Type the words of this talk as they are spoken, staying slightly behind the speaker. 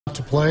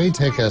To play,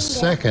 take a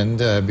second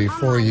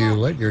before you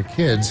let your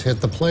kids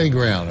hit the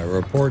playground. A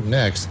report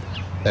next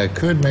that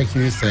could make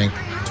you think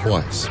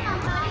twice.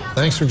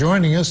 Thanks for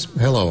joining us.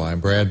 Hello, I'm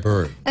Brad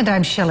Bird. And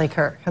I'm Shelley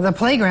Kirk. The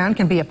playground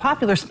can be a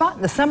popular spot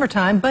in the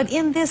summertime, but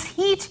in this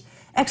heat,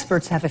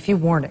 experts have a few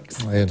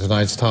warnings. In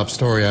tonight's top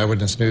story,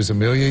 Eyewitness News'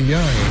 Amelia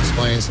Young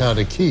explains how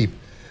to keep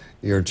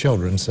your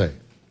children safe.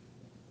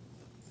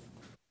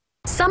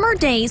 Summer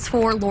days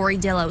for Lori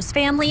Dillo's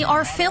family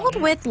are filled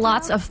with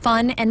lots of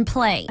fun and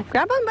play.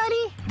 Grab one,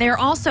 buddy. They're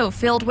also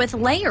filled with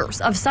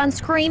layers of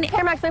sunscreen.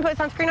 Here, Max, let me put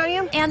sunscreen on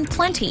you. And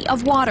plenty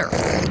of water.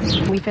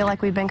 We feel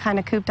like we've been kind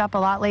of cooped up a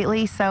lot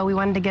lately, so we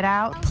wanted to get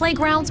out.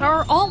 Playgrounds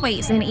are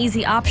always an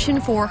easy option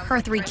for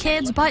her 3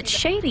 kids, but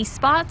shady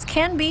spots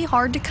can be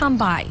hard to come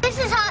by. This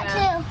is hot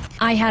too.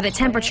 I had a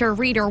temperature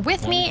reader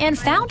with me and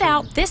found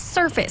out this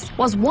surface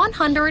was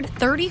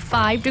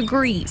 135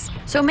 degrees.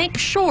 So make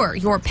sure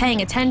you're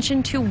paying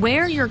attention to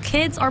where your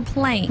kids are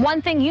playing.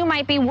 One thing you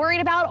might be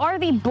worried about are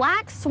the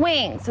black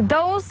swings,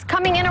 those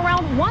coming in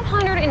around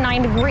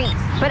 109 degrees.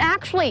 But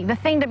actually, the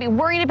thing to be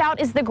worried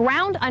about is the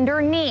ground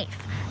underneath.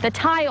 The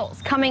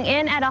tiles coming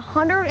in at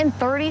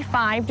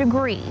 135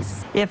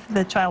 degrees. If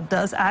the child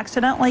does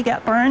accidentally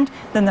get burned,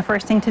 then the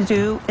first thing to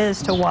do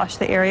is to wash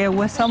the area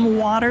with some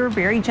water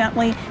very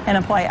gently and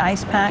apply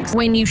ice packs.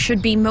 When you should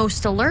be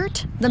most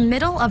alert, the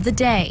middle of the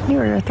day. You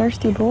are a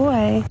thirsty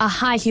boy. A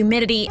high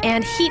humidity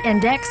and heat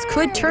index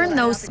could turn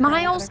those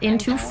smiles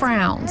into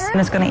frowns.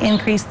 And it's going to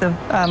increase the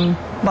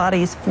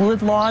body's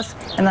fluid loss,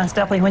 and that's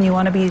definitely when you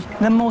want to be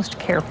the most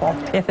careful.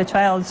 If a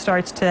child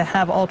starts to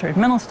have altered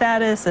mental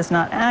status, is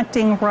not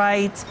acting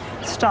right,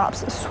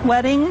 stops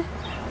sweating,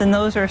 then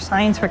those are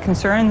signs for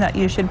concern that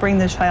you should bring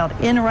the child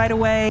in right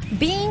away.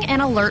 Being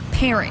an alert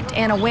parent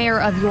and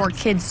aware of your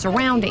kids'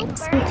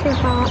 surroundings I'm too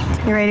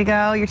hot. You ready to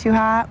go? You're too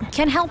hot?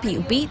 can help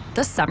you beat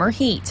the summer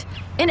heat.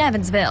 In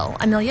Evansville,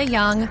 Amelia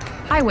Young,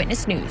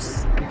 Eyewitness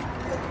News.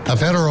 A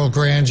federal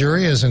grand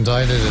jury has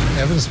indicted an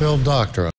Evansville doctor